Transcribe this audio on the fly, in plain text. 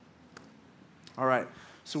All right,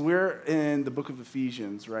 so we're in the book of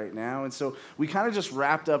Ephesians right now, and so we kind of just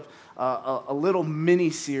wrapped up a little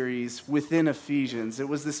mini-series within Ephesians. It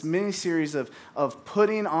was this mini-series of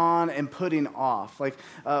putting on and putting off,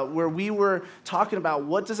 where we were talking about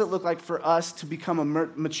what does it look like for us to become a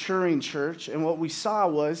maturing church, and what we saw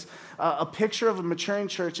was a picture of a maturing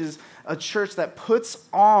church is a church that puts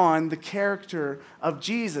on the character of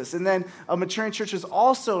Jesus. And then a maturing church is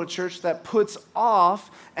also a church that puts off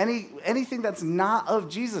anything that's not of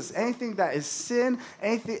Jesus, anything that is sin,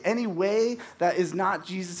 any way that is not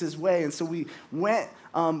Jesus' way. And so we went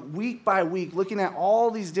week by week looking at all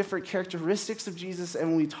these different characteristics of Jesus,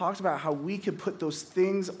 and we talked about how we could put those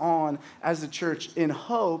things on as a church in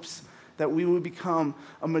hopes that we would become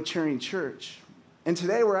a maturing church. And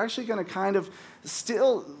today we're actually going to kind of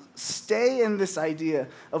still stay in this idea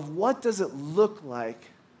of what does it look like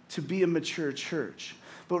to be a mature church.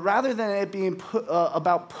 But rather than it being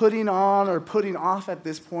about putting on or putting off at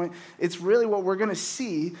this point, it's really what we're going to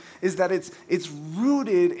see is that it's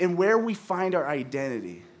rooted in where we find our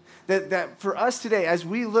identity. That for us today, as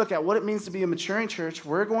we look at what it means to be a maturing church,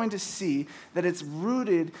 we're going to see that it's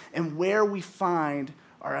rooted in where we find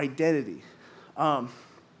our identity.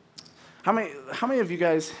 How many of you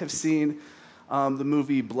guys have seen the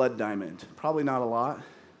movie Blood Diamond? Probably not a lot.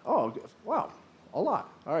 Oh, wow, a lot.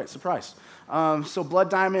 All right, surprise. So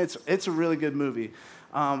Blood Diamond, it's a really good movie,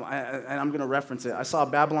 and I'm going to reference it. I saw a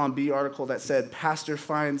Babylon Bee article that said, pastor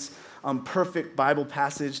finds perfect Bible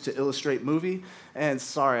passage to illustrate movie, and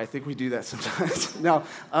sorry, I think we do that sometimes. No,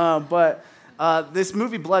 but this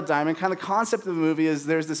movie, Blood Diamond, kind of concept of the movie is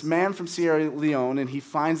there's this man from Sierra Leone, and he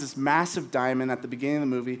finds this massive diamond at the beginning of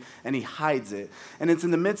the movie, and he hides it. And it's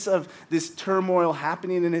in the midst of this turmoil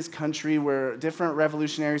happening in his country where different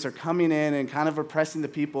revolutionaries are coming in and kind of oppressing the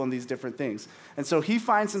people and these different things. And so he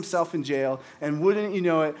finds himself in jail, and wouldn't you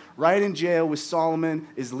know it, right in jail with Solomon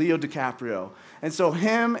is Leo DiCaprio. And so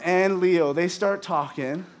him and Leo, they start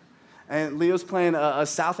talking. And Leo's playing a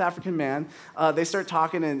South African man. They start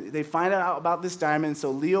talking, and they find out about this diamond.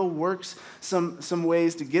 So Leo works some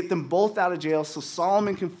ways to get them both out of jail so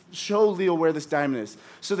Solomon can show Leo where this diamond is.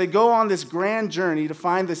 So they go on this grand journey to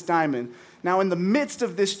find this diamond. Now, in the midst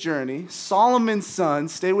of this journey, Solomon's son,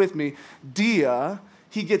 stay with me, Dia,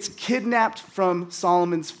 he gets kidnapped from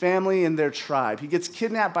Solomon's family and their tribe. He gets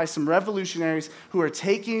kidnapped by some revolutionaries who are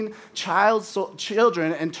taking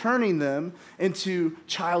children and turning them into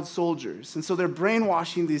child soldiers. And so they're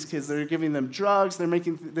brainwashing these kids. They're giving them drugs. They're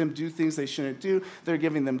making them do things they shouldn't do. They're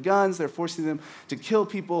giving them guns. They're forcing them to kill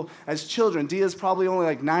people as children. Dia's probably only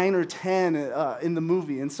like 9 or 10 in the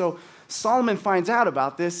movie. And so Solomon finds out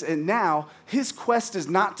about this, and now his quest is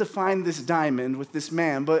not to find this diamond with this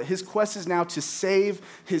man, but his quest is now to save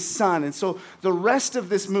his son. And so the rest of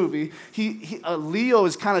this movie, Leo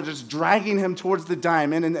is kind of just dragging him towards the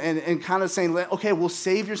diamond and kind of saying, okay, we'll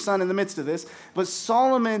save your son in the midst of this. But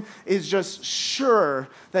Solomon is just sure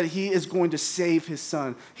that he is going to save his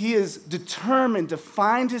son. He is determined to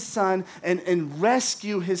find his son and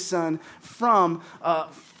rescue his son from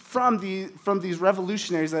these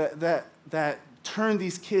revolutionaries that turn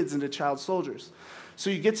these kids into child soldiers. So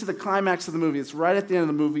you get to the climax of the movie. It's right at the end of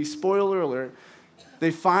the movie. Spoiler alert.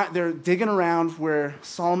 They're digging around where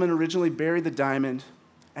Solomon originally buried the diamond,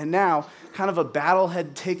 and now kind of a battle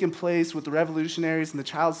had taken place with the revolutionaries and the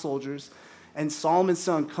child soldiers, and Solomon's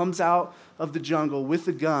son comes out of the jungle with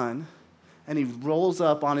a gun, and he rolls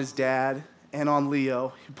up on his dad and on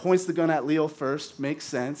Leo. He points the gun at Leo first, makes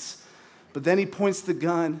sense, but then he points the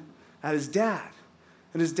gun at his dad.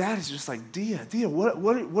 And his dad is just like, Dia, what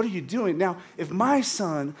are you doing? Now, if my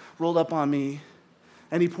son rolled up on me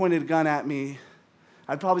and he pointed a gun at me,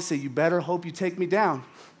 I'd probably say, you better hope you take me down.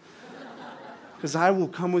 Because I will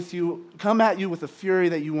come at you with a fury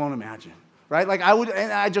that you won't imagine. Right? Like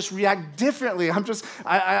I just react differently.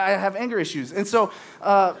 I have anger issues. And so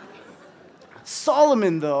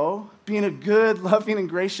Solomon, though, being a good, loving, and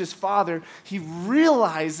gracious father, he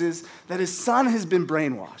realizes that his son has been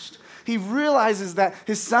brainwashed. He realizes that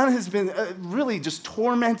his son has been really just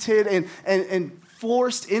tormented and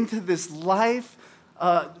forced into this life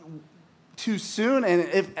too soon,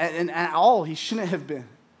 and at all he shouldn't have been.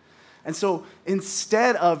 And so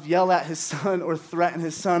instead of yell at his son or threaten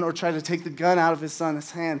his son or try to take the gun out of his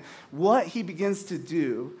son's hand, what he begins to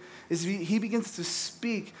do is he begins to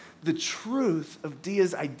speak the truth of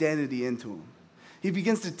Dia's identity into him. He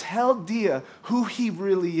begins to tell Dia who he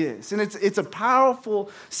really is. And it's a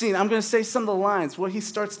powerful scene. I'm going to say some of the lines, what he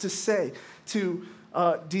starts to say to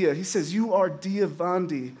Dia. He says, "You are Dia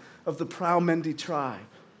Vandi of the Praumendi tribe,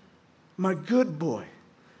 my good boy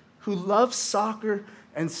who loves soccer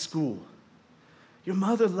and school. Your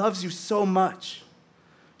mother loves you so much.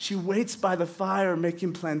 She waits by the fire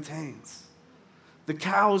making plantains. The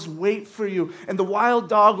cows wait for you, and the wild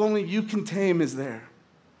dog only you can tame is there.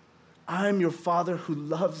 I'm your father who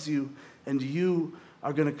loves you, and you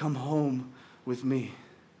are going to come home with me.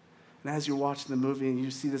 And as you're watching the movie and you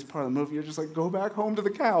see this part of the movie, you're just like, go back home to the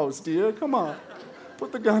cows, dear. Come on.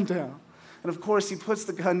 Put the gun down. And of course, he puts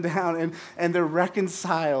the gun down, and they're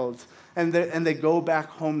reconciled, and they go back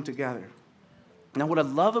home together. Now, what I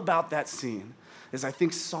love about that scene is I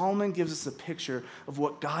think Solomon gives us a picture of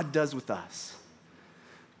what God does with us.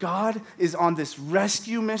 God is on this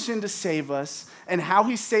rescue mission to save us, and how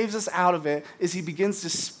he saves us out of it is he begins to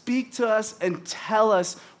speak to us and tell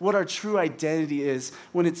us what our true identity is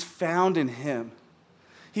when it's found in him.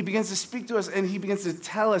 He begins to speak to us, and he begins to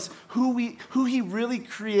tell us who he really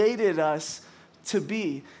created us to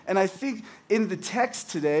be. And I think in the text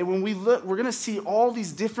today, when we look, we're going to see all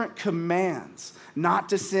these different commands, not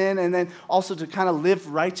to sin, and then also to kind of live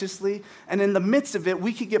righteously. And in the midst of it,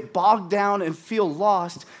 we could get bogged down and feel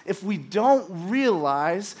lost if we don't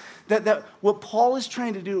realize that what Paul is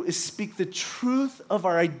trying to do is speak the truth of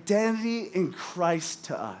our identity in Christ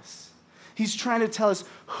to us. He's trying to tell us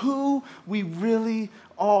who we really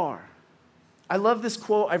are. I love this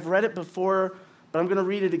quote. I've read it before, but I'm going to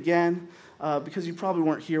read it again because you probably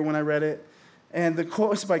weren't here when I read it. And the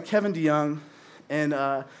quote is by Kevin DeYoung,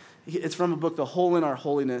 and it's from a book, The Hole in Our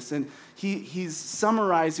Holiness. And he's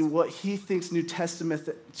summarizing what he thinks New Testament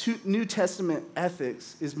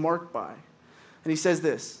ethics is marked by. And he says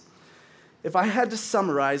this: if I had to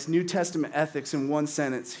summarize New Testament ethics in one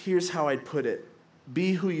sentence, here's how I'd put it: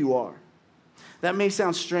 be who you are. That may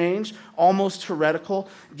sound strange, almost heretical,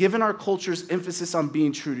 given our culture's emphasis on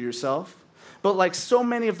being true to yourself. But like so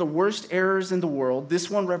many of the worst errors in the world, this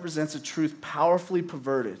one represents a truth powerfully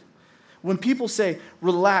perverted. When people say,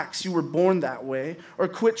 relax, you were born that way, or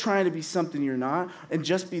quit trying to be something you're not, and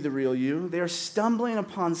just be the real you, they are stumbling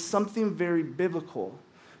upon something very biblical.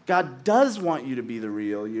 God does want you to be the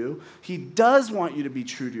real you. He does want you to be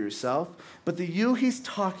true to yourself, but the you he's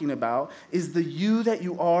talking about is the you that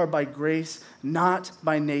you are by grace, not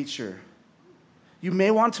by nature. You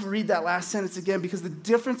may want to read that last sentence again, because the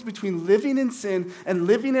difference between living in sin and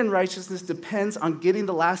living in righteousness depends on getting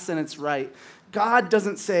the last sentence right. God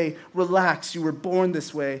doesn't say, relax, you were born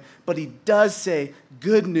this way, but he does say,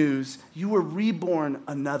 good news, you were reborn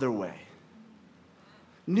another way.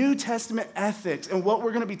 New Testament ethics and what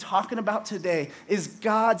we're going to be talking about today is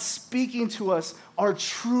God speaking to us our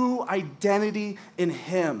true identity in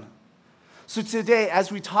him. So today,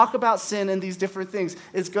 as we talk about sin and these different things,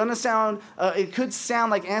 it's going to sound, it could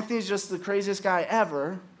sound like Anthony's just the craziest guy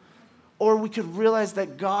ever, or we could realize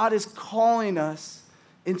that God is calling us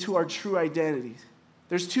into our true identity.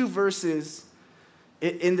 There's two verses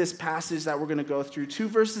in this passage that we're going to go through, two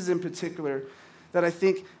verses in particular that I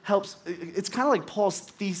think helps. It's kind of like Paul's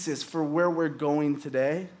thesis for where we're going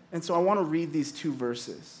today. And so I want to read these two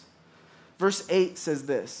verses. Verse 8 says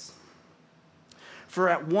this: for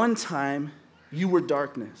at one time you were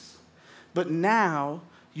darkness, but now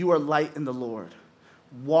you are light in the Lord.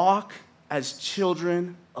 Walk as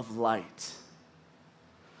children of light.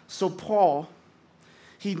 So Paul,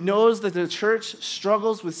 he knows that the church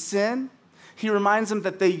struggles with sin. He reminds them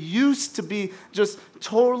that they used to be just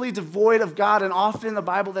totally devoid of God, and often in the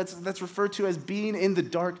Bible that's referred to as being in the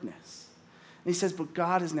darkness. And he says, but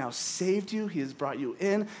God has now saved you. He has brought you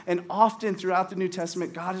in. And often throughout the New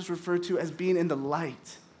Testament, God is referred to as being in the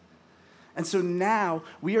light. And so now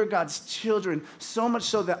we are God's children, so much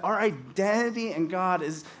so that our identity in God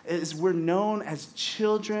is we're known as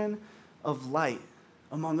children of light,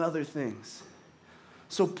 among other things.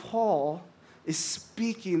 So Paul is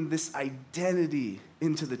speaking this identity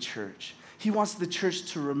into the church. He wants the church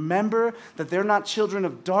to remember that they're not children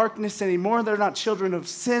of darkness anymore. They're not children of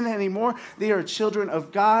sin anymore. They are children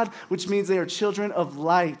of God, which means they are children of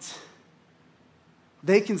light.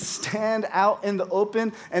 They can stand out in the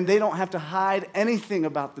open, and they don't have to hide anything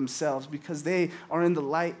about themselves because they are in the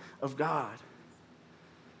light of God.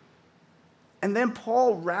 And then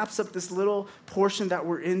Paul wraps up this little portion that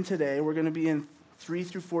we're in today. We're going to be in 3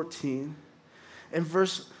 through 14. In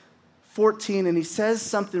verse 14, and he says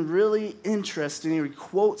something really interesting. He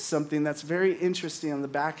quotes something that's very interesting on the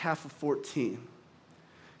back half of 14.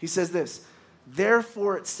 He says this: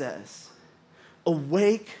 therefore it says,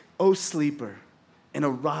 awake, O sleeper, and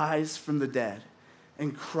arise from the dead,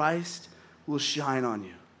 and Christ will shine on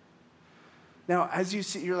you. Now, as you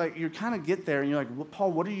see, you're kind of get there, and you're like, well,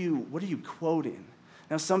 Paul, what are you quoting?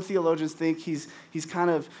 Now, some theologians think he's kind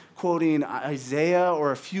of quoting Isaiah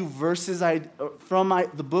or a few verses from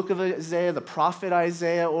the book of Isaiah, the prophet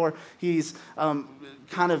Isaiah, or he's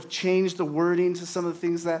kind of changed the wording to some of the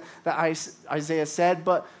things that Isaiah said.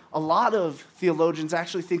 But a lot of theologians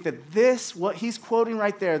actually think that what he's quoting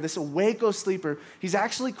right there, this awake, O sleeper, he's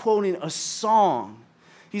actually quoting a song.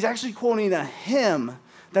 He's actually quoting a hymn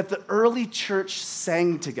that the early church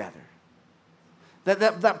sang together.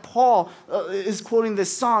 That Paul is quoting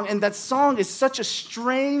this song, and that song is such a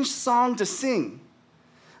strange song to sing.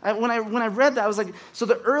 When I read that, I was like, so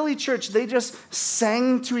the early church, they just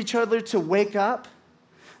sang to each other to wake up.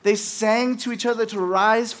 They sang to each other to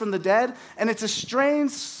rise from the dead, and it's a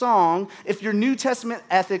strange song if your New Testament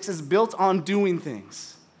ethics is built on doing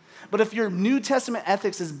things. But if your New Testament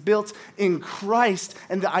ethics is built in Christ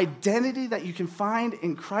and the identity that you can find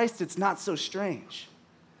in Christ, it's not so strange.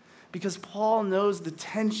 Because Paul knows the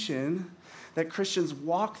tension that Christians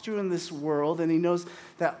walk through in this world, and he knows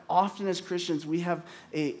that often as Christians we have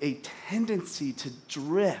a tendency to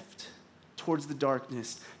drift towards the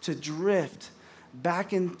darkness, to drift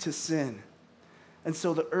back into sin. And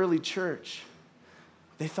so the early church,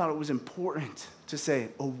 they thought it was important to say,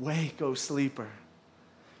 awake, O sleeper,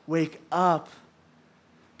 wake up,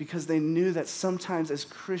 because they knew that sometimes as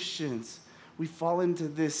Christians we fall into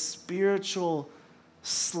this spiritual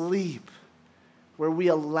sleep where we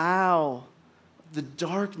allow the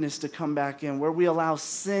darkness to come back in, where we allow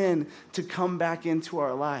sin to come back into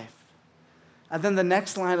our life. And then the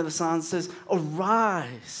next line of the song says,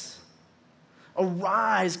 arise.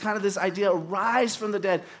 Arise, kind of this idea, arise from the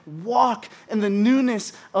dead. Walk in the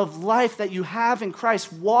newness of life that you have in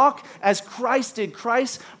Christ. Walk as Christ did.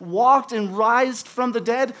 Christ walked and rised from the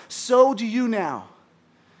dead. So do you now.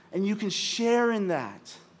 And you can share in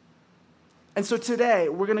that. And so today,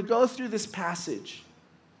 we're going to go through this passage.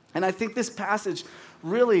 And I think this passage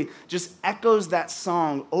really just echoes that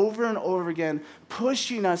song over and over again,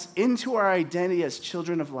 pushing us into our identity as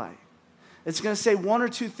children of light. It's going to say one or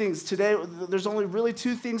two things. Today, there's only really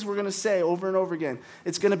two things we're going to say over and over again.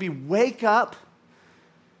 It's going to be wake up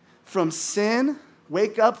from sin,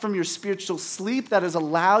 wake up from your spiritual sleep that has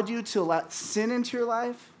allowed you to let sin into your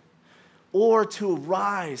life, or to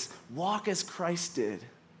arise, walk as Christ did,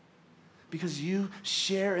 because you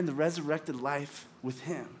share in the resurrected life with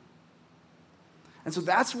him. And so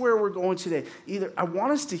that's where we're going today. Either I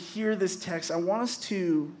want us to hear this text, I want us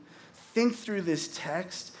to think through this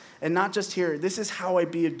text, and not just hear, this is how I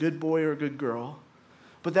be a good boy or a good girl,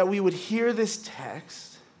 but that we would hear this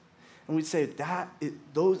text, and we'd say,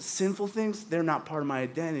 those sinful things, they're not part of my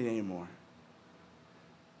identity anymore.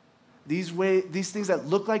 These things that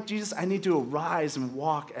look like Jesus, I need to arise and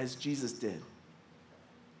walk as Jesus did.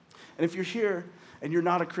 And if you're here and you're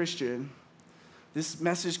not a Christian, this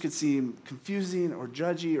message could seem confusing or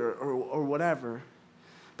judgy or whatever.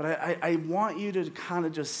 But I want you to kind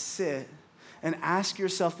of just sit and ask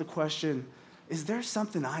yourself the question, is there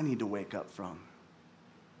something I need to wake up from?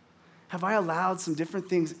 Have I allowed some different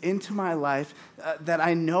things into my life that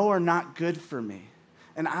I know are not good for me?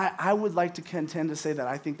 And I would like to contend to say that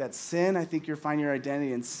I think that's sin. I think you're finding your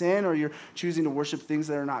identity in sin, or you're choosing to worship things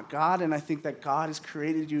that are not God. And I think that God has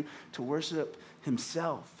created you to worship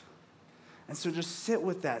himself. And so just sit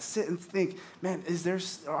with that. Sit and think, man,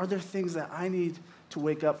 are there things that I need to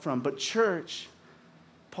wake up from? But church,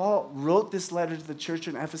 Paul wrote this letter to the church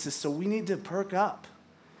in Ephesus, so we need to perk up.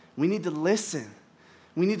 We need to listen.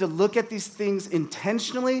 We need to look at these things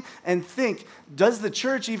intentionally and think, does the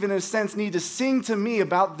church even in a sense need to sing to me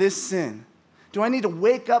about this sin? Do I need to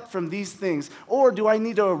wake up from these things? Or do I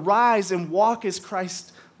need to arise and walk as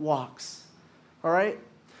Christ walks? All right?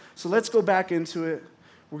 So let's go back into it.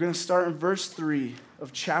 We're going to start in verse 3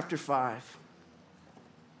 of chapter 5.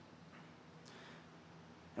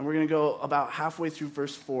 And we're going to go about halfway through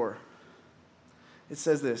verse 4. It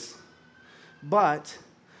says this, but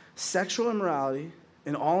sexual immorality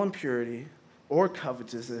and all impurity or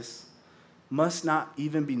covetousness must not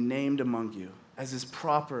even be named among you, as is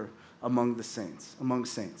proper among saints.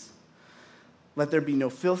 Let there be no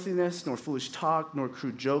filthiness, nor foolish talk, nor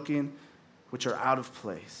crude joking, which are out of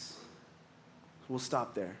place. We'll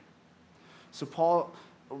stop there. So Paul,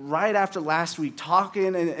 right after last week,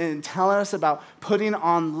 talking and telling us about putting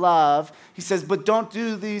on love, he says, but don't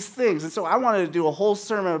do these things. And so I wanted to do a whole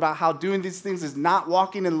sermon about how doing these things is not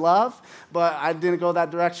walking in love, but I didn't go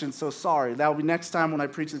that direction, so sorry. That will be next time when I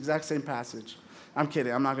preach the exact same passage. I'm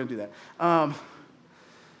kidding. I'm not going to do that.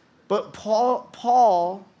 But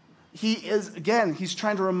Paul, he's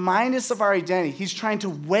trying to remind us of our identity. He's trying to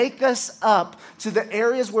wake us up to the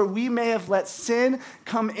areas where we may have let sin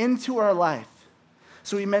come into our life.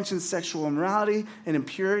 So he mentions sexual immorality and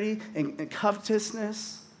impurity and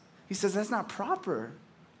covetousness. He says that's not proper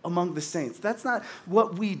among the saints. That's not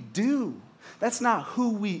what we do. That's not who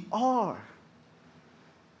we are.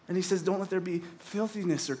 And he says, don't let there be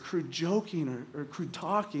filthiness or crude joking or crude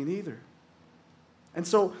talking either. And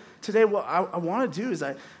so today what I want to do is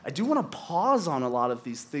I do want to pause on a lot of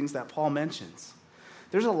these things that Paul mentions.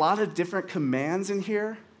 There's a lot of different commands in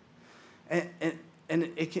here, and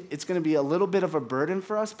it's going to be a little bit of a burden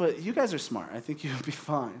for us, but you guys are smart. I think you'll be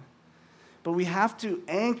fine. But we have to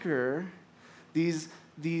anchor these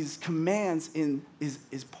commands in,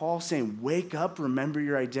 is Paul saying, wake up, remember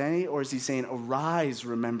your identity, or is he saying, arise,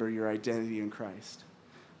 remember your identity in Christ?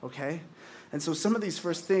 Okay? And so some of these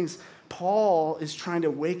first things, Paul is trying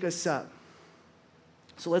to wake us up.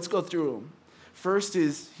 So let's go through them. First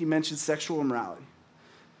is, he mentions sexual immorality.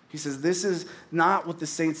 He says, this is not what the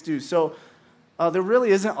saints do. So there really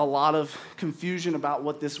isn't a lot of confusion about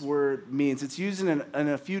what this word means. It's used in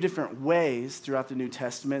a few different ways throughout the New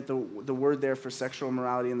Testament, the word there for sexual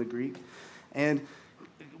immorality in the Greek. And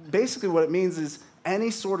basically what it means is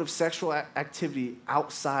any sort of sexual activity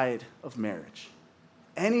outside of marriage.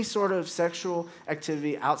 Any sort of sexual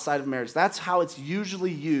activity outside of marriage. That's how it's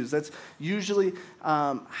usually used. That's usually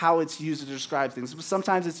how it's used to describe things.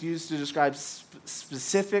 Sometimes it's used to describe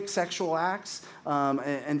specific sexual acts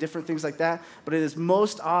and different things like that. But it is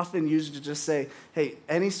most often used to just say, hey,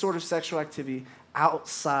 any sort of sexual activity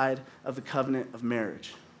outside of the covenant of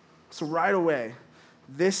marriage. So right away,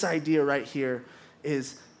 this idea right here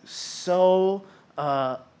is so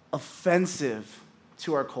offensive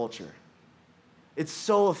to our culture. It's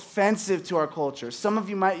so offensive to our culture. Some of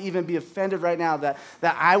you might even be offended right now that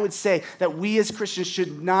I would say that we as Christians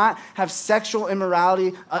should not have sexual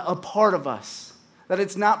immorality a part of us, that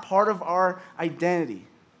it's not part of our identity.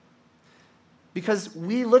 Because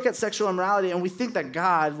we look at sexual immorality and we think that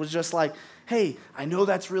God was just like, hey, I know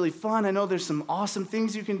that's really fun. I know there's some awesome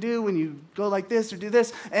things you can do when you go like this or do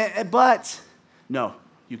this, but no,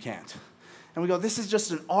 you can't. And we go, this is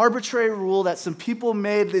just an arbitrary rule that some people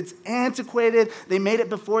made. It's antiquated. They made it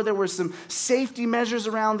before there were some safety measures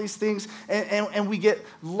around these things. And we get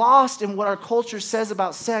lost in what our culture says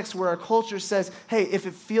about sex, where our culture says, hey, if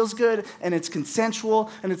it feels good and it's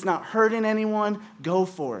consensual and it's not hurting anyone, go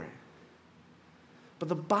for it. But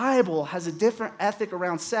the Bible has a different ethic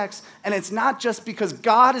around sex, and it's not just because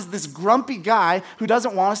God is this grumpy guy who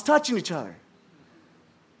doesn't want us touching each other.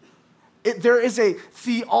 There is a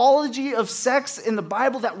theology of sex in the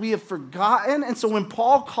Bible that we have forgotten. And so when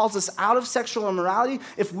Paul calls us out of sexual immorality,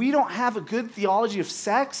 if we don't have a good theology of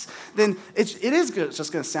sex, then it is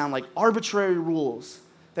just going to sound like arbitrary rules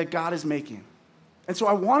that God is making. And so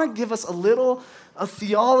I want to give us a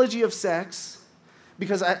theology of sex,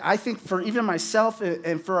 because I think for even myself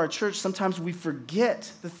and for our church, sometimes we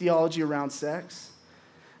forget the theology around sex.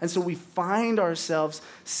 And so we find ourselves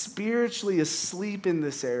spiritually asleep in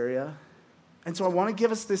this area. And so I want to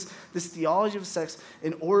give us this theology of sex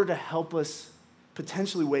in order to help us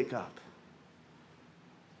potentially wake up.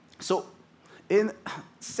 So in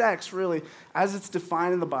sex, really, as it's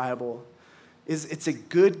defined in the Bible, it's a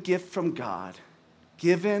good gift from God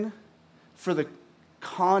given for the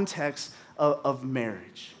context of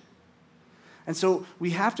marriage. And so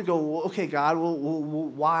we have to go, well, okay, God, well,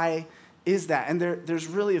 why is that? And there's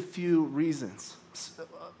really a few reasons.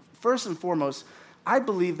 First and foremost, I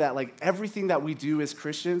believe that like everything that we do as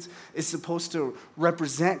Christians is supposed to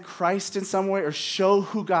represent Christ in some way or show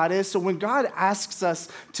who God is. So when God asks us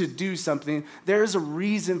to do something, there is a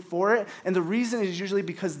reason for it. And the reason is usually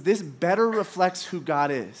because this better reflects who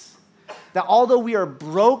God is. That although we are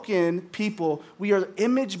broken people, we are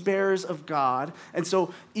image bearers of God. And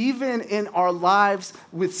so even in our lives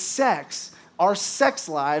with sex, our sex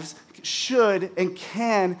lives should and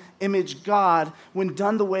can image God when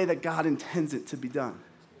done the way that God intends it to be done.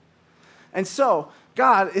 And so,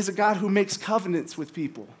 God is a God who makes covenants with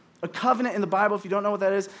people. A covenant in the Bible, if you don't know what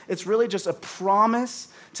that is, it's really just a promise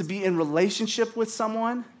to be in relationship with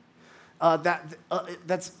someone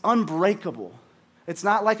that's unbreakable. It's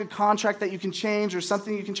not like a contract that you can change or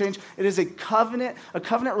something you can change. It is a covenant. A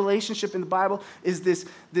covenant relationship in the Bible is this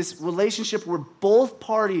relationship where both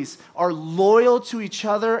parties are loyal to each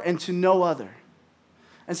other and to no other.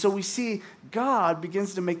 And so we see God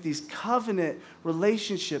begins to make these covenant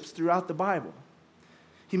relationships throughout the Bible.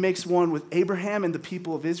 He makes one with Abraham and the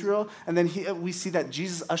people of Israel, and then we see that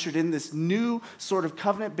Jesus ushered in this new sort of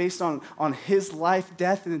covenant based on his life,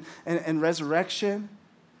 death, and resurrection.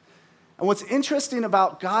 And what's interesting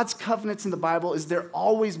about God's covenants in the Bible is they're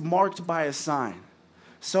always marked by a sign.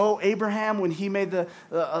 So Abraham, when he made the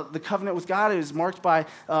covenant with God, it was marked by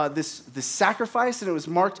this sacrifice, and it was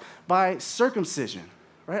marked by circumcision,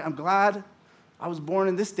 right? I'm glad I was born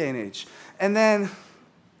in this day and age. And then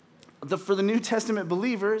for the New Testament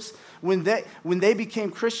believers, when they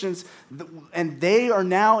became Christians, and they are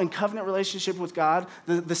now in covenant relationship with God,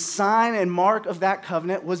 the sign and mark of that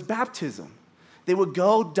covenant was baptism. They would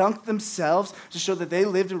go dunk themselves to show that they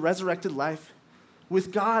lived a resurrected life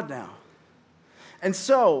with God now. And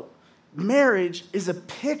so, marriage is a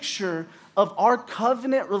picture of our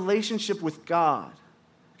covenant relationship with God.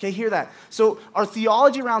 Okay, hear that. So our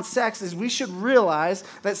theology around sex is we should realize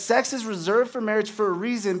that sex is reserved for marriage for a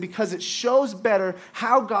reason, because it shows better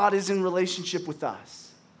how God is in relationship with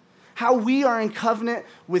us, how we are in covenant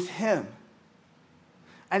with him.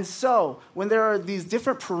 And so when there are these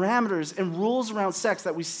different parameters and rules around sex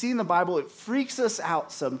that we see in the Bible, it freaks us out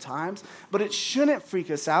sometimes, but it shouldn't freak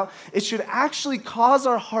us out. It should actually cause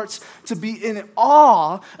our hearts to be in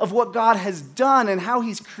awe of what God has done and how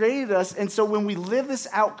he's created us. And so when we live this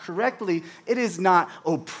out correctly, it is not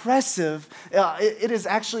oppressive. It is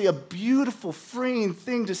actually a beautiful, freeing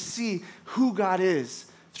thing to see who God is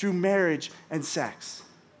through marriage and sex.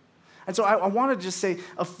 And so I want to just say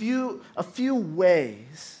a few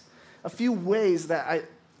ways that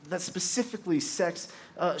specifically sex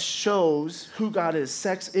shows who God is,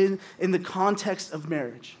 sex in the context of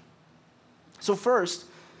marriage. So first,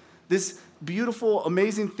 this beautiful,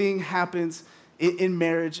 amazing thing happens in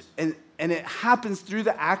marriage, and it happens through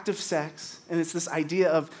the act of sex, and it's this idea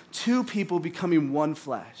of two people becoming one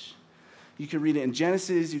flesh. You can read it in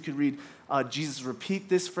Genesis, you could read Jesus repeat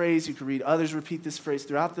this phrase. You can read others repeat this phrase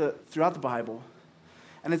throughout the Bible.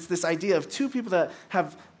 And it's this idea of two people that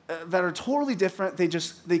are totally different.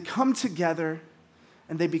 They come together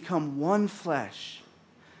and they become one flesh.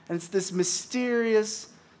 And it's this mysterious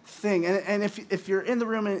thing. And if you're in the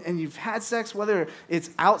room and you've had sex, whether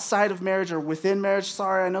it's outside of marriage or within marriage,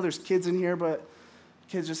 sorry, I know there's kids in here, but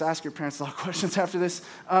kids, just ask your parents a lot of questions after this.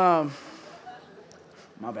 My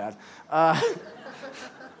bad.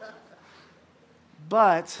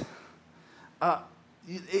 But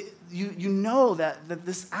you know that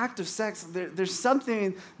this act of sex, there's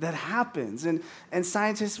something that happens. And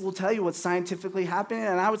scientists will tell you what's scientifically happening.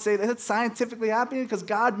 And I would say that it's scientifically happening because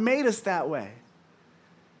God made us that way.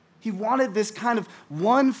 He wanted this kind of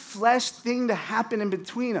one flesh thing to happen in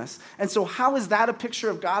between us. And so how is that a picture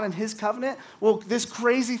of God and his covenant? Well, this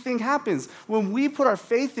crazy thing happens. When we put our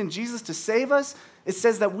faith in Jesus to save us, it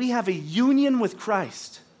says that we have a union with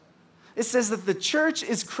Christ. It says that the church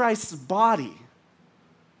is Christ's body.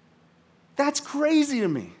 That's crazy to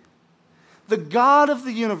me. The God of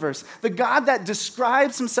the universe, the God that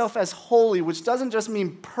describes himself as holy, which doesn't just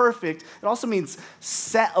mean perfect, it also means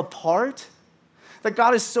set apart. That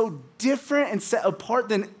God is so different and set apart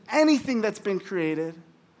than anything that's been created,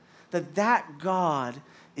 that God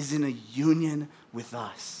is in a union with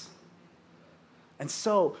us. And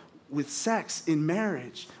so, with sex in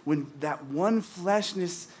marriage, when that one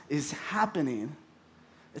fleshness is happening,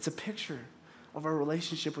 it's a picture of our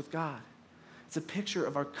relationship with God. It's a picture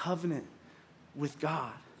of our covenant with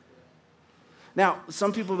God. Now,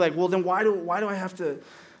 some people are like, well, then why do I have to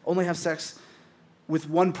only have sex with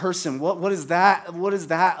one person? What is that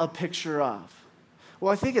a picture of?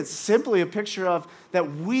 Well, I think it's simply a picture of that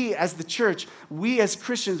we as the church, we as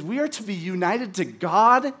Christians, we are to be united to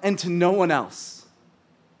God and to no one else.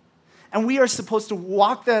 And we are supposed to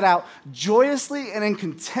walk that out joyously and in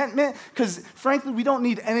contentment because, frankly, we don't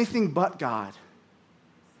need anything but God.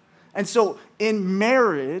 And so in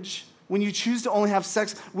marriage, when you choose to only have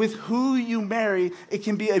sex with who you marry, it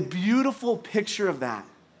can be a beautiful picture of that.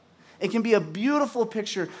 It can be a beautiful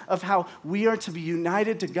picture of how we are to be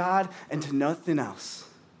united to God and to nothing else.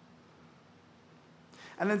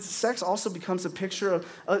 And then sex also becomes a picture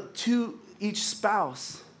of to each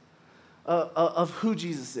spouse of who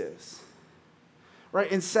Jesus is. Right,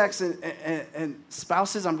 in sex and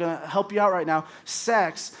spouses, I'm going to help you out right now.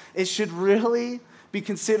 Sex, it should really be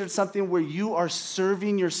considered something where you are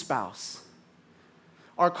serving your spouse.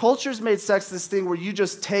 Our culture's made sex this thing where you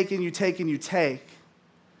just take and you take and you take.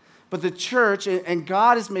 But the church and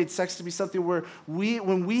God has made sex to be something where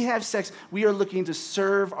when we have sex, we are looking to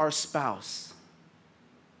serve our spouse.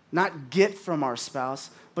 Not get from our spouse,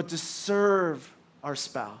 but to serve our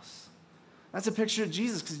spouse. That's a picture of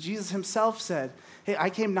Jesus, because Jesus himself said, hey, I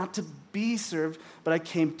came not to be served, but I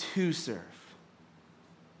came to serve.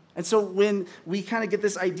 And so when we kind of get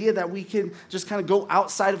this idea that we can just kind of go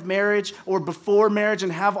outside of marriage or before marriage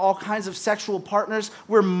and have all kinds of sexual partners,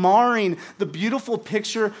 we're marring the beautiful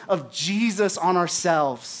picture of Jesus on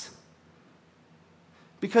ourselves.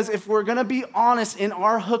 Because if we're going to be honest, in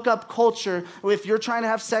our hookup culture, if you're trying to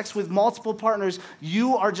have sex with multiple partners,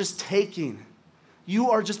 you are just taking.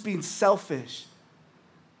 You are just being selfish.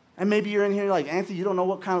 And maybe you're in here like, Anthony, you don't know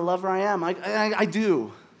what kind of lover I am. I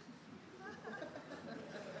do.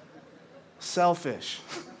 Selfish.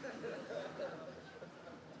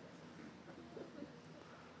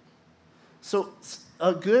 So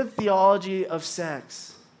a good theology of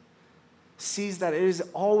sex sees that it is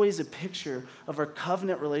always a picture of our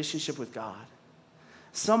covenant relationship with God.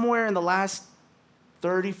 Somewhere in the last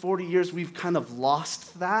 30, 40 years, we've kind of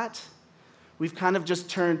lost that. We've kind of just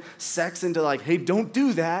turned sex into like, hey, don't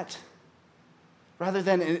do that, rather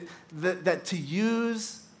than that to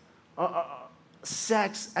use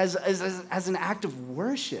sex as an act of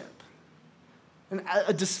worship,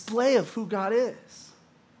 a display of who God is.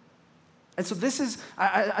 And so this is,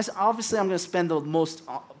 obviously I'm going to spend the most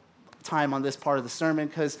time on this part of the sermon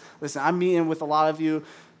because, listen, I'm meeting with a lot of you,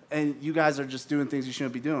 and you guys are just doing things you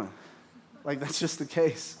shouldn't be doing. Like, that's just the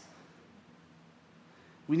case.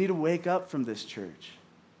 We need to wake up from this, church.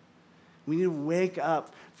 We need to wake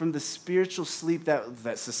up from the spiritual sleep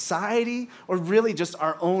that society, or really just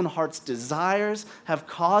our own heart's desires, have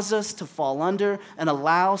caused us to fall under and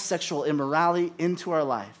allow sexual immorality into our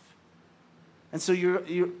life. And so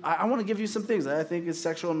I want to give you some things that I think is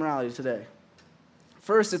sexual immorality today.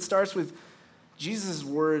 First, it starts with Jesus'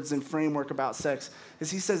 words and framework about sex. Is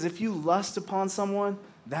he says, if you lust upon someone,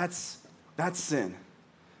 that's sin.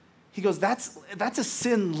 He goes, that's a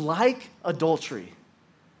sin like adultery.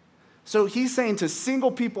 So he's saying to single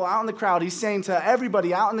people out in the crowd, he's saying to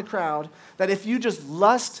everybody out in the crowd, that if you just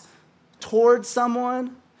lust towards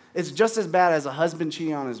someone, it's just as bad as a husband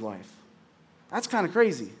cheating on his wife. That's kind of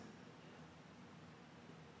crazy.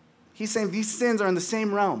 He's saying these sins are in the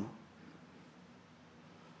same realm.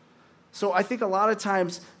 So I think a lot of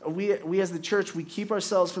times we as the church, we keep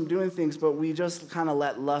ourselves from doing things, but we just kind of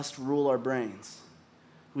let lust rule our brains.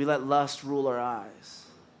 We let lust rule our eyes.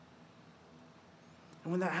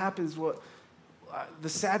 And when that happens, the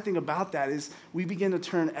sad thing about that is we begin to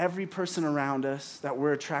turn every person around us that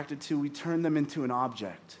we're attracted to, we turn them into an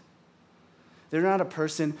object. They're not a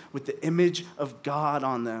person with the image of God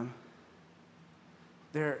on them.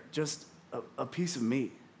 They're just a piece of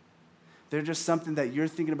meat. They're just something that you're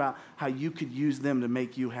thinking about how you could use them to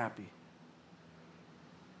make you happy.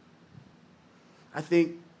 I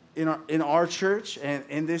think in our church and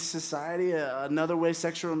in this society, another way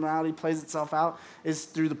sexual immorality plays itself out is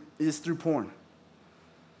through porn.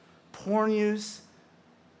 Porn use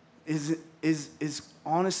is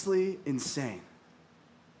honestly insane.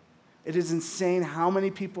 It is insane how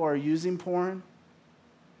many people are using porn.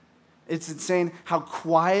 It's insane how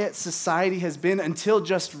quiet society has been until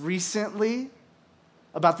just recently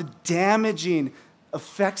about the damaging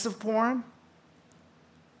effects of porn.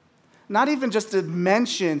 Not even just to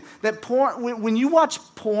mention that porn, when you watch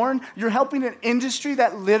porn, you're helping an industry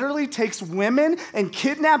that literally takes women and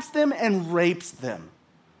kidnaps them and rapes them.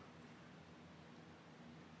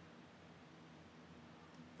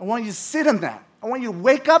 I want you to sit in that. I want you to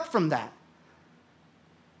wake up from that.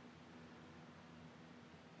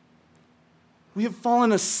 We have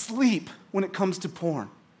fallen asleep when it comes to porn.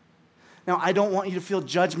 Now, I don't want you to feel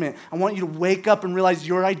judgment. I want you to wake up and realize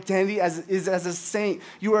your identity is as a saint.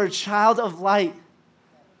 You are a child of light.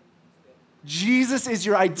 Jesus is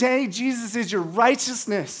your identity. Jesus is your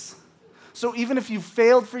righteousness. So even if you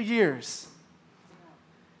failed for years,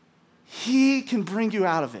 he can bring you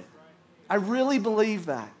out of it. I really believe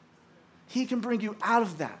that. He can bring you out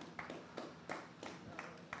of that.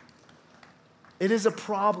 It is a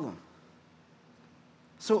problem.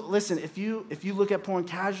 So listen, if you look at porn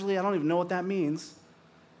casually, I don't even know what that means,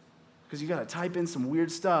 because you got to type in some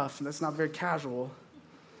weird stuff, and that's not very casual.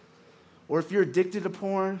 Or if you're addicted to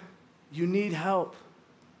porn, you need help.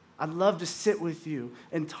 I'd love to sit with you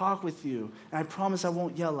and talk with you, and I promise I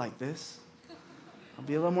won't yell like this. I'll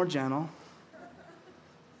be a little more gentle.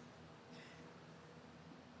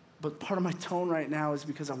 But part of my tone right now is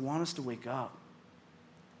because I want us to wake up.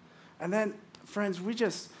 And then, friends,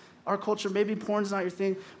 our culture, maybe porn's not your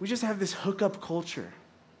thing. We just have this hookup culture.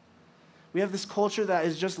 We have this culture that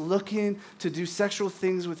is just looking to do sexual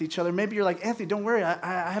things with each other. Maybe you're like, Anthony, don't worry,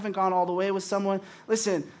 I haven't gone all the way with someone.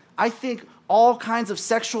 Listen, I think all kinds of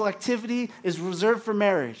sexual activity is reserved for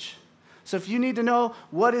marriage. So if you need to know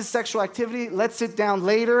what is sexual activity, let's sit down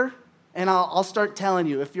later, and I'll start telling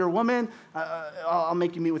you. If you're a woman, I'll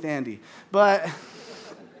make you meet with Andy. But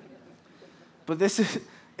this is...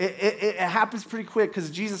 It happens pretty quick because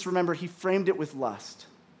Jesus, remember, he framed it with lust.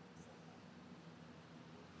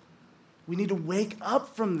 We need to wake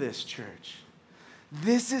up from this, church.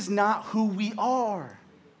 This is not who we are.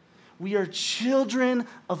 We are children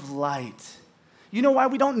of light. You know why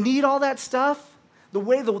we don't need all that stuff? The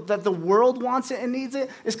way that the world wants it and needs it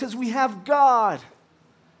is because we have God.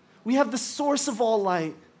 We have the source of all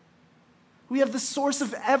light. We have the source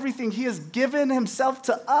of everything. He has given himself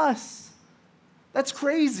to us. That's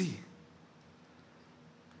crazy.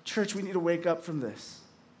 Church, we need to wake up from this.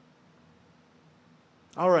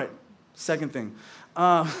 All right, second thing.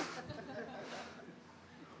 Paul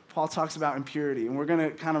talks about impurity, and we're going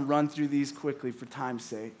to kind of run through these quickly for time's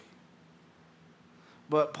sake.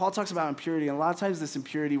 But Paul talks about impurity, and a lot of times this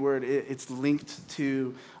impurity word, it's linked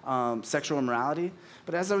to sexual immorality.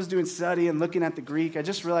 But as I was doing study and looking at the Greek, I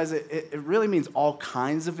just realized it really means all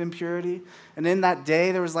kinds of impurity. And in that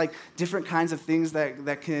day, there was like different kinds of things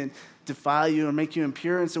that can defile you or make you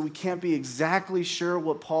impure. And so we can't be exactly sure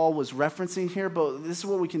what Paul was referencing here, but this is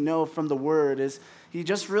what we can know from the word is he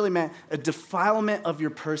just really meant a defilement of your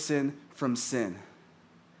person from sin,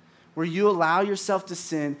 where you allow yourself to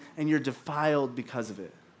sin and you're defiled because of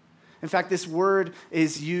it. In fact, this word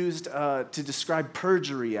is used to describe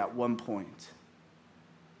perjury at one point.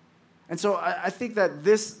 And so I think that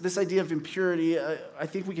this idea of impurity, I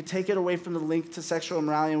think we could take it away from the link to sexual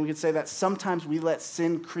immorality, and we could say that sometimes we let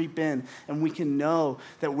sin creep in, and we can know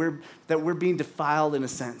that we're being defiled in a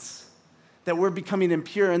sense, that we're becoming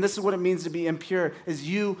impure. And this is what it means to be impure, is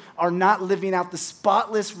you are not living out the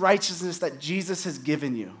spotless righteousness that Jesus has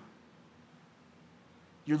given you.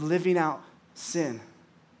 You're living out sin.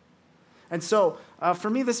 And so, for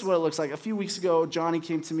me, this is what it looks like. A few weeks ago, Johnny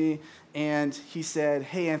came to me, and he said,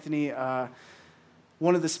 hey, Anthony,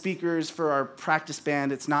 one of the speakers for our practice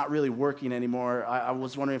band, it's not really working anymore. I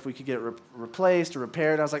was wondering if we could get it replaced or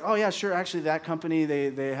repaired. I was like, oh, yeah, sure. Actually, that company,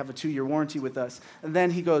 they have a 2-year warranty with us. And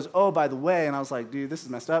then he goes, oh, by the way, and I was like, dude, this is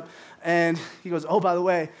messed up. And he goes, oh, by the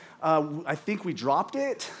way, I think we dropped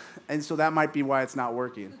it, and so that might be why it's not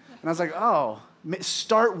working. And I was like, oh,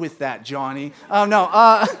 start with that, Johnny. No,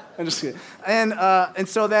 I'm just kidding. And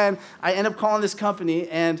so then I end up calling this company,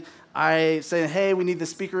 and I say, hey, we need the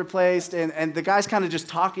speaker replaced. And the guy's kind of just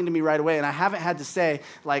talking to me right away, and I haven't had to say,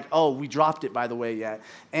 like, oh, we dropped it, by the way, yet.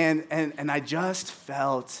 And I just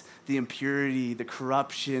felt the impurity, the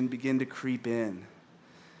corruption begin to creep in.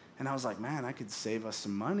 And I was like, man, I could save us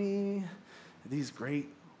some money. These great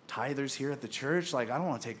tithers here at the church, like, I don't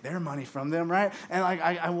want to take their money from them, right? And like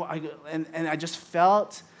I just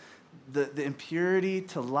felt the impurity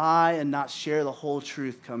to lie and not share the whole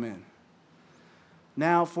truth come in.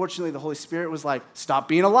 Now, fortunately, the Holy Spirit was like, stop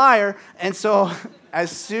being a liar. And so as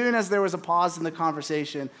soon as there was a pause in the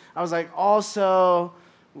conversation, I was like, also,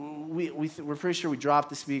 we're pretty sure we dropped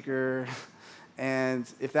the speaker, and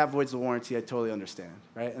if that voids the warranty, I totally understand,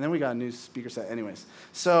 right? And then we got a new speaker set anyways.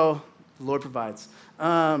 So the Lord provides.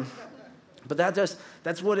 But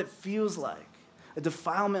that's what it feels like, a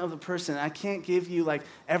defilement of the person. I can't give you like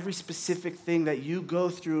every specific thing that you go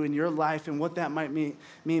through in your life and what that might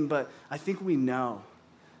mean, but I think we know.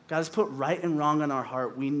 God has put right and wrong on our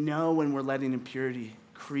heart. We know when we're letting impurity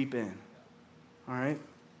creep in. All right,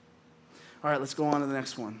 let's go on to the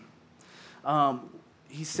next one.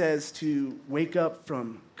 He says to wake up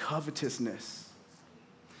from covetousness.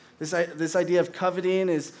 This idea of coveting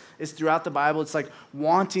is throughout the Bible. It's like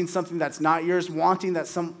wanting something that's not yours, wanting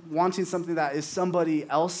something that is somebody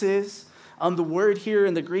else's. The word here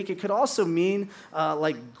in the Greek, it could also mean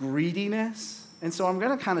like greediness. And so I'm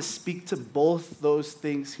going to kind of speak to both those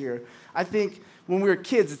things here. I think when we were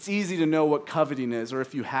kids, it's easy to know what coveting is, or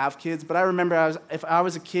if you have kids. But I remember if I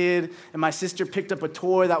was a kid and my sister picked up a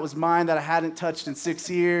toy that was mine that I hadn't touched in 6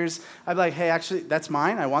 years, I'd be like, hey, actually, that's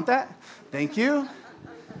mine. I want that. Thank you.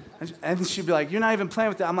 And she'd be like, you're not even playing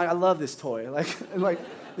with that. I'm like, I love this toy. Like,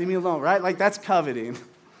 leave me alone, right? Like, that's coveting.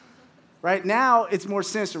 Right now, it's more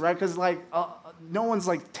sinister, right? Because, like, no one's,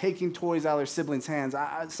 like, taking toys out of their siblings' hands.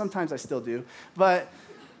 Sometimes I still do. But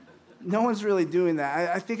no one's really doing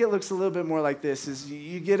that. I think it looks a little bit more like this, is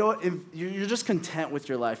you're just content with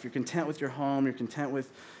your life. You're content with your home. You're content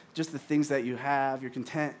with just the things that you have. You're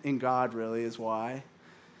content in God, really, is why.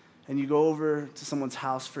 And you go over to someone's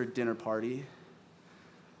house for a dinner party,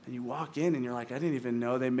 and you walk in, and you're like, I didn't even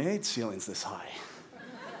know they made ceilings this high.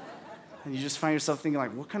 And you just find yourself thinking,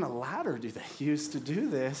 like, what kind of ladder do they use to do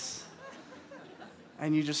this?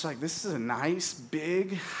 And you just like, this is a nice,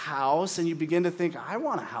 big house. And you begin to think, I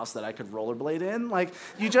want a house that I could rollerblade in. Like,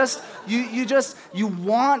 you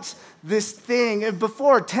want this thing. And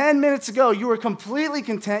before, 10 minutes ago, you were completely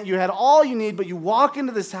content. You had all you need, but you walk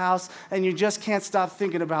into this house, and you just can't stop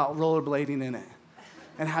thinking about rollerblading in it.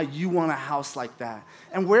 And how you want a house like that.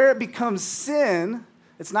 And where it becomes sin,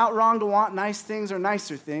 it's not wrong to want nice things or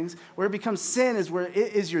nicer things. Where it becomes sin is where it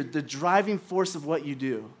is the driving force of what you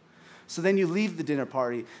do. So then you leave the dinner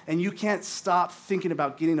party, and you can't stop thinking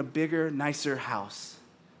about getting a bigger, nicer house.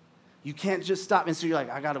 You can't just stop. And so you're like,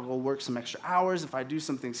 I got to go work some extra hours if I do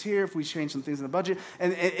some things here, if we change some things in the budget.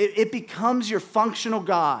 And it becomes your functional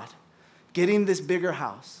God, getting this bigger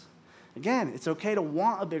house. Again, it's okay to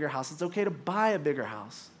want a bigger house. It's okay to buy a bigger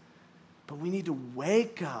house. But we need to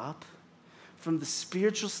wake up from the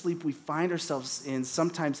spiritual sleep we find ourselves in,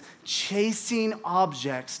 sometimes chasing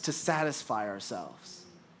objects to satisfy ourselves.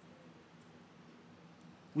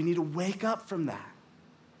 We need to wake up from that.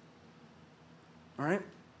 All right?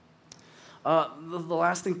 The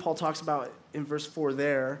last thing Paul talks about in verse 4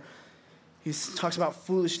 there, he talks about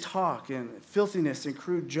foolish talk and filthiness and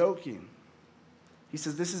crude joking. He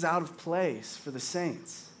says this is out of place for the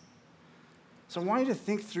saints. So I want you to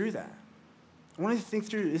think through that. I want you to think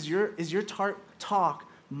through, is your talk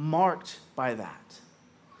marked by that?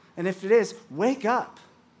 And if it is, wake up.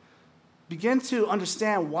 Begin to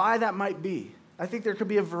understand why that might be. I think there could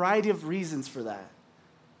be a variety of reasons for that.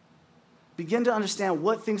 Begin to understand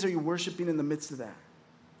what things are you worshiping in the midst of that.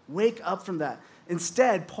 Wake up from that.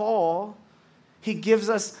 Instead, Paul, he gives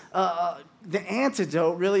us the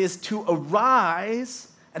antidote really is to arise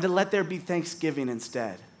and to let there be thanksgiving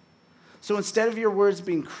instead. So instead of your words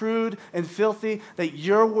being crude and filthy, that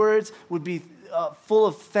your words would be full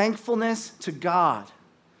of thankfulness to God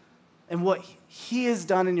and what he has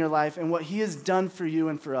done in your life and what he has done for you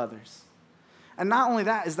and for others. And not only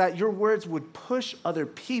that, is that your words would push other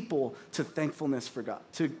people to thankfulness for God,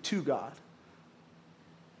 to God.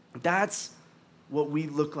 That's what we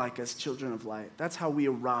look like as children of light. That's how we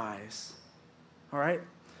arise. All right?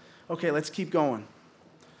 Okay, let's keep going.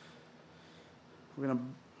 We're going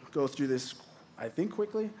to go through this, I think,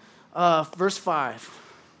 quickly. Verse 5.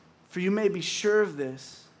 For you may be sure of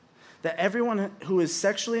this, that everyone who is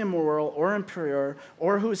sexually immoral or impure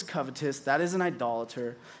or who is covetous, that is an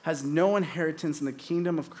idolater, has no inheritance in the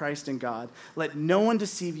kingdom of Christ and God. Let no one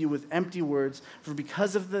deceive you with empty words, for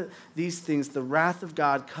because of these things, the wrath of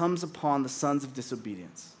God comes upon the sons of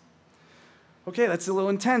disobedience. Okay, that's a little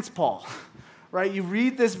intense, Paul, right? You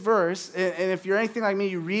read this verse, and if you're anything like me,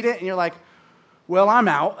 you read it and you're like, well, I'm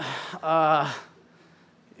out.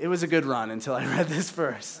 It was a good run until I read this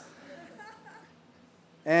verse.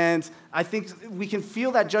 And I think we can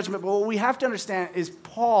feel that judgment, but what we have to understand is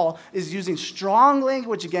Paul is using strong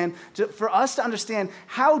language again for us to understand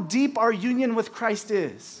how deep our union with Christ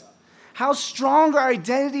is, how strong our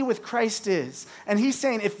identity with Christ is. And he's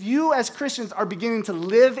saying if you as Christians are beginning to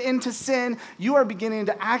live into sin, you are beginning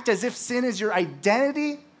to act as if sin is your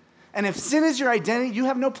identity. And if sin is your identity, you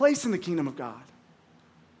have no place in the kingdom of God.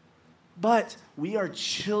 But we are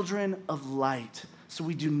children of light. So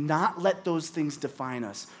we do not let those things define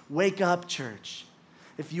us. Wake up, church.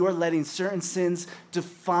 If you are letting certain sins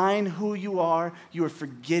define who you are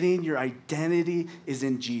forgetting your identity is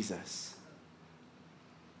in Jesus.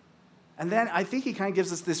 And then I think he kind of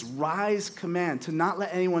gives us this rise command to not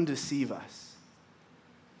let anyone deceive us.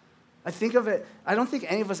 I think of it, I don't think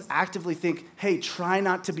any of us actively think, hey, try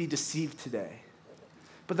not to be deceived today.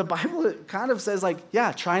 But the Bible kind of says like,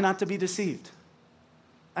 yeah, try not to be deceived.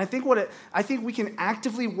 I think we can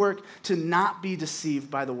actively work to not be deceived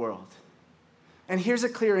by the world. And here's a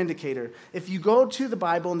clear indicator. If you go to the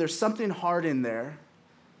Bible and there's something hard in there,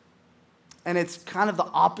 and it's kind of the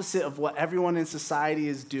opposite of what everyone in society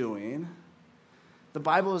is doing, the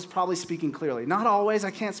Bible is probably speaking clearly. Not always,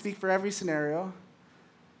 I can't speak for every scenario.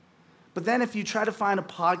 But then if you try to find a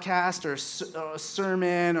podcast or a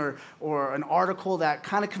sermon or an article that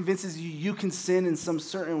kind of convinces you can sin in some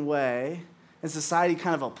certain way, and society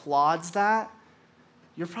kind of applauds that,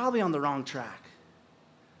 you're probably on the wrong track.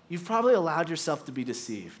 You've probably allowed yourself to be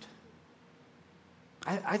deceived.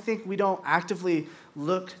 I think we don't actively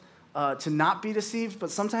look to not be deceived,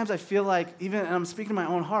 but sometimes I feel like, even, and I'm speaking to my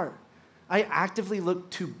own heart, I actively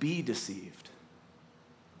look to be deceived.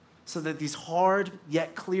 So that these hard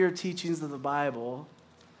yet clear teachings of the Bible,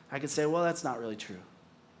 I could say, well, that's not really true.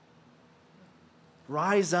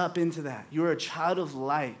 Rise up into that. You're a child of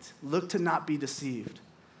light. Look to not be deceived.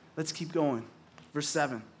 Let's keep going. Verse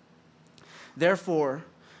 7. Therefore,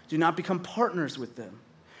 do not become partners with them.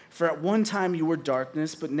 For at one time you were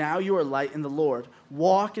darkness, but now you are light in the Lord.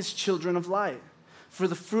 Walk as children of light. For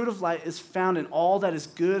the fruit of light is found in all that is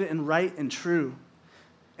good and right and true.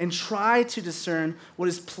 And try to discern what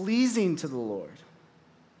is pleasing to the Lord.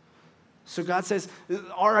 So God says,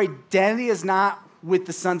 our identity is not with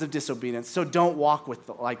the sons of disobedience, so don't walk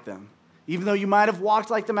like them. Even though you might have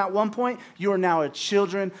walked like them at one point, you are now a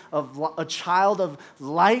child of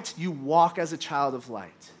light. You walk as a child of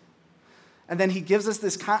light. And then he gives us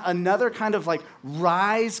this another kind of like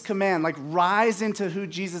rise command, like rise into who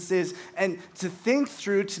Jesus is and to think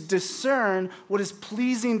through, to discern what is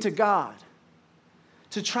pleasing to God,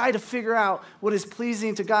 to try to figure out what is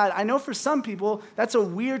pleasing to God. I know for some people that's a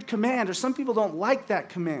weird command, or some people don't like that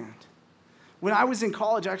command. When I was in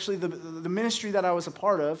college, actually, the ministry that I was a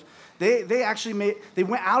part of, they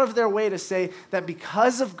went out of their way to say that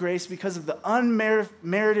because of grace, because of the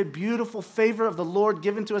unmerited, beautiful favor of the Lord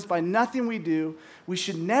given to us by nothing we do, we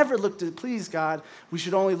should never look to please God. We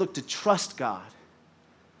should only look to trust God.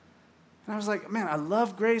 And I was like, man, I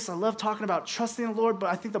love grace. I love talking about trusting the Lord,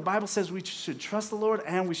 but I think the Bible says we should trust the Lord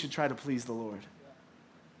and we should try to please the Lord.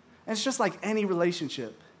 And it's just like any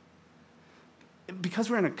relationship. Because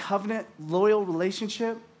we're in a covenant, loyal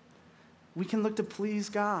relationship, we can look to please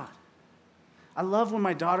God. I love when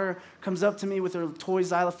my daughter comes up to me with her toy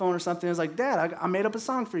xylophone or something. It's like, Dad, I made up a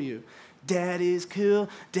song for you. Dad is cool,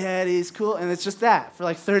 Dad is cool. And it's just that for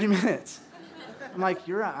like 30 minutes. I'm like,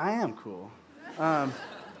 you're right, I am cool.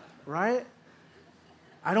 Right?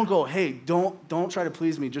 I don't go, hey, don't try to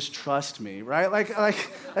please me, just trust me, right? Like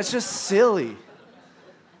that's just silly.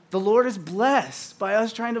 The Lord is blessed by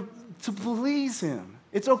us trying to please him.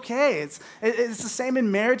 It's okay. It's the same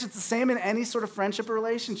in marriage. It's the same in any sort of friendship or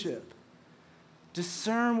relationship.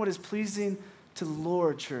 Discern what is pleasing to the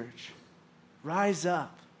Lord, church. Rise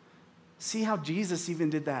up. See how Jesus even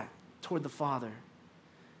did that toward the Father.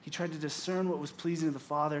 He tried to discern what was pleasing to the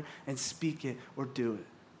Father and speak it or do it.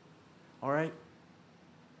 All right?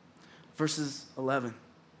 Verses 11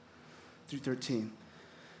 through 13.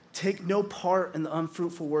 Take no part in the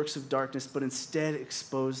unfruitful works of darkness, but instead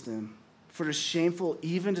expose them. For it is shameful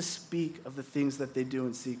even to speak of the things that they do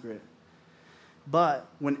in secret. But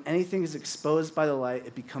when anything is exposed by the light,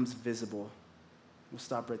 it becomes visible. We'll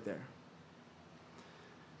stop right there.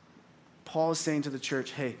 Paul is saying to the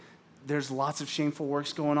church, hey, there's lots of shameful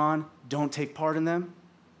works going on. Don't take part in them.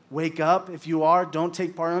 Wake up if you are. Don't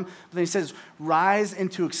take part in them. But then he says, rise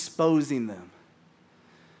into exposing them.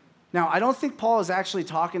 Now, I don't think Paul is actually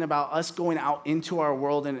talking about us going out into our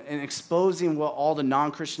world and exposing what all the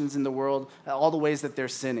non-Christians in the world, all the ways that they're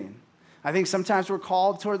sinning. I think sometimes we're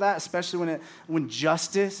called toward that, especially when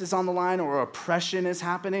justice is on the line or oppression is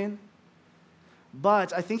happening.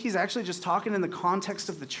 But I think he's actually just talking in the context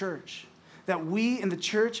of the church, that we in the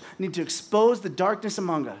church need to expose the darkness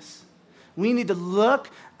among us. We need to look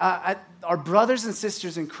at our brothers and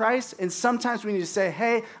sisters in Christ, and sometimes we need to say,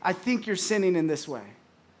 hey, I think you're sinning in this way.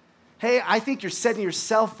 Hey, I think you're setting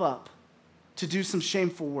yourself up to do some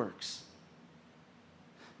shameful works.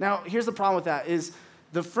 Now, here's the problem with that is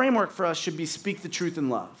the framework for us should be speak the truth in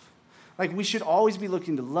love. Like we should always be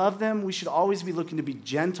looking to love them. We should always be looking to be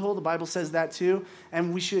gentle. The Bible says that too.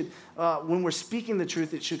 And we should, when we're speaking the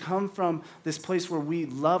truth, it should come from this place where we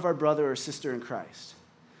love our brother or sister in Christ.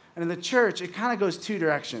 And in the church, it kind of goes two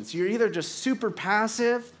directions. You're either just super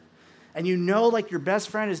passive, and you know like your best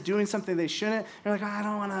friend is doing something they shouldn't. You're like, I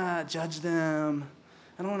don't want to judge them.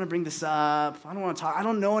 I don't want to bring this up. I don't want to talk. I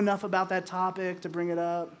don't know enough about that topic to bring it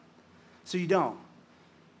up. So you don't.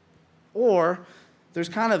 Or there's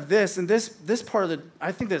kind of this, and this part of the,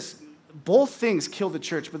 I think both things kill the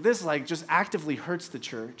church, but this like just actively hurts the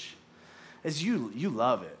church, is you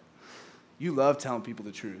love it. You love telling people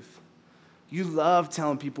the truth. You love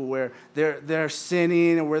telling people where they're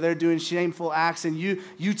sinning and where they're doing shameful acts, and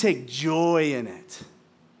you take joy in it.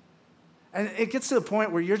 And it gets to the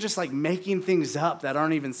point where you're just like making things up that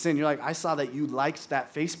aren't even sin. You're like, I saw that you liked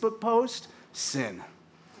that Facebook post. Sin.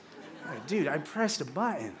 Like, dude, I pressed a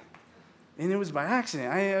button, and it was by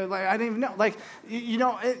accident. I didn't even know. Like,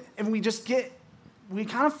 and we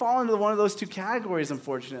kind of fall into one of those two categories,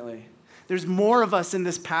 unfortunately. There's more of us in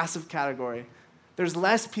this passive category. There's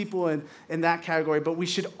less people in that category, but we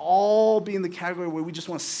should all be in the category where we just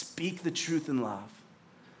want to speak the truth in love,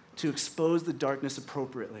 to expose the darkness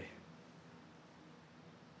appropriately.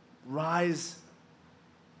 Rise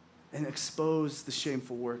and expose the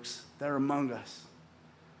shameful works that are among us.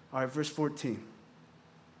 All right, verse 14.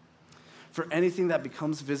 For anything that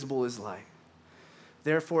becomes visible is light.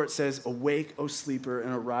 Therefore it says, awake, O sleeper,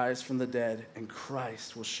 and arise from the dead, and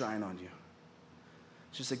Christ will shine on you.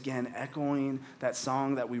 Just again, echoing that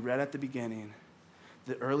song that we read at the beginning.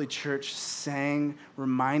 The early church sang,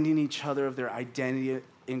 reminding each other of their identity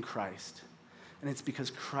in Christ. And it's because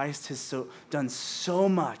Christ has done so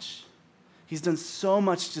much. He's done so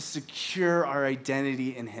much to secure our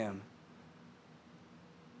identity in him.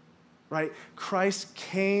 Right? Christ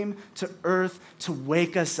came to earth to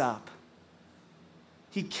wake us up.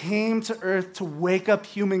 He came to earth to wake up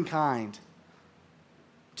humankind,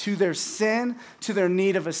 to their sin, to their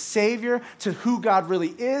need of a Savior, to who God really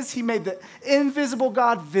is. He made the invisible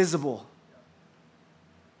God visible.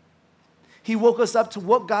 He woke us up to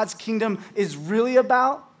what God's kingdom is really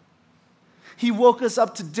about. He woke us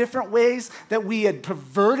up to different ways that we had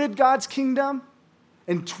perverted God's kingdom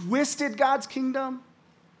and twisted God's kingdom.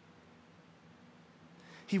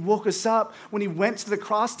 He woke us up when he went to the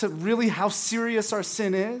cross to really how serious our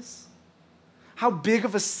sin is, how big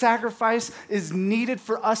of a sacrifice is needed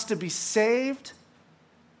for us to be saved.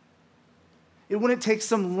 It wouldn't take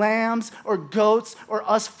some lambs or goats or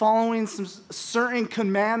us following some certain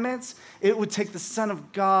commandments. It would take the Son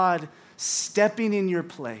of God stepping in your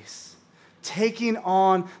place, taking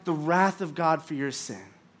on the wrath of God for your sin.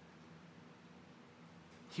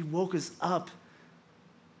 He woke us up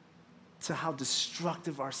to how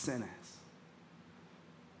destructive our sin is.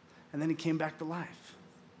 And then he came back to life.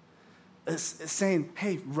 It's saying,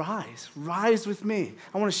 hey, rise with me.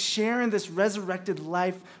 I want to share in this resurrected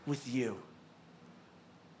life with you.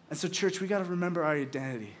 And so, church, we got to remember our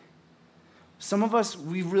identity. Some of us,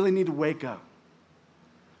 we really need to wake up.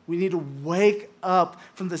 We need to wake up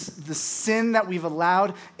from the sin that we've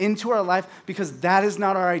allowed into our life, because that is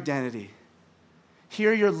not our identity.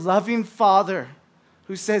 Hear your loving Father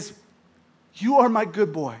who says, you are my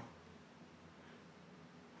good boy.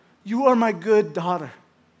 You are my good daughter.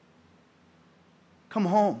 Come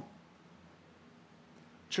home.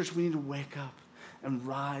 Church, we need to wake up and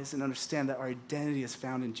rise and understand that our identity is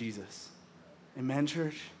found in Jesus. Amen,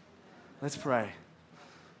 church? Let's pray.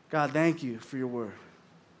 God, thank you for your word.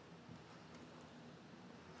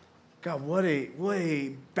 God, what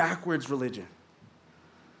a backwards religion.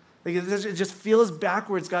 Like, it just feels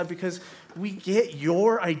backwards, God, because we get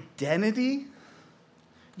your identity.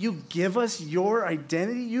 You give us your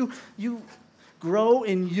identity. You grow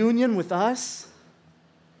in union with us.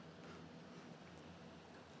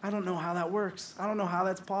 I don't know how that works. I don't know how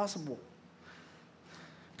that's possible.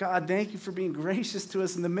 God, thank you for being gracious to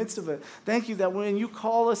us in the midst of it. Thank you that when you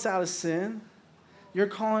call us out of sin, you're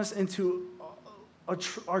calling us into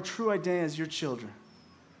our true identity as your children.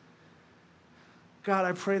 God,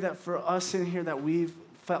 I pray that for us in here that we've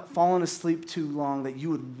fallen asleep too long, that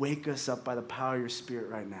you would wake us up by the power of your Spirit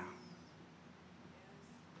right now.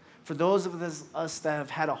 For those of us that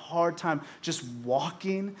have had a hard time just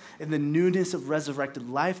walking in the newness of resurrected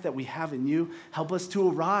life that we have in you, help us to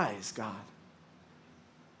arise, God.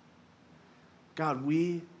 God,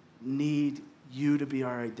 we need you to be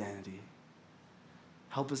our identity.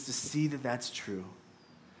 Help us to see that that's true.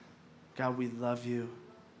 God, we love you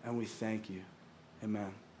and we thank you.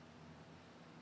 Amen.